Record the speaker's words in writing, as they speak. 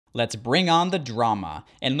Let's bring on the drama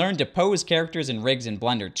and learn to pose characters and rigs in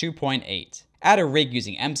Blender 2.8. Add a rig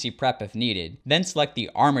using MC Prep if needed, then select the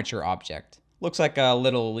armature object. Looks like a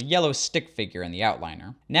little yellow stick figure in the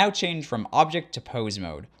outliner. Now change from object to pose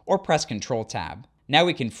mode, or press Ctrl Tab. Now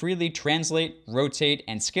we can freely translate, rotate,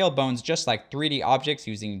 and scale bones just like 3D objects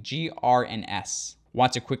using G, R, and S.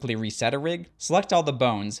 Want to quickly reset a rig? Select all the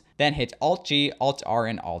bones, then hit Alt-G, Alt-R,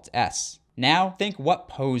 and Alt-S. Now think, what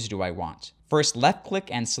pose do I want? First, left click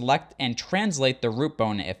and select and translate the root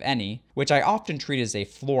bone if any, which I often treat as a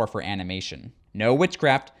floor for animation. No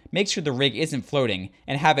witchcraft, make sure the rig isn't floating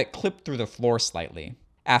and have it clip through the floor slightly.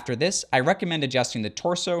 After this, I recommend adjusting the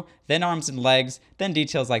torso, then arms and legs, then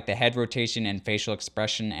details like the head rotation and facial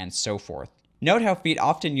expression and so forth. Note how feet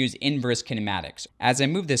often use inverse kinematics. As I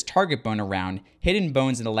move this target bone around, hidden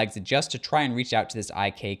bones in the legs adjust to try and reach out to this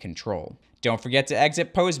IK control. Don't forget to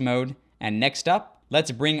exit pose mode. And next up,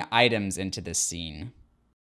 let's bring items into this scene.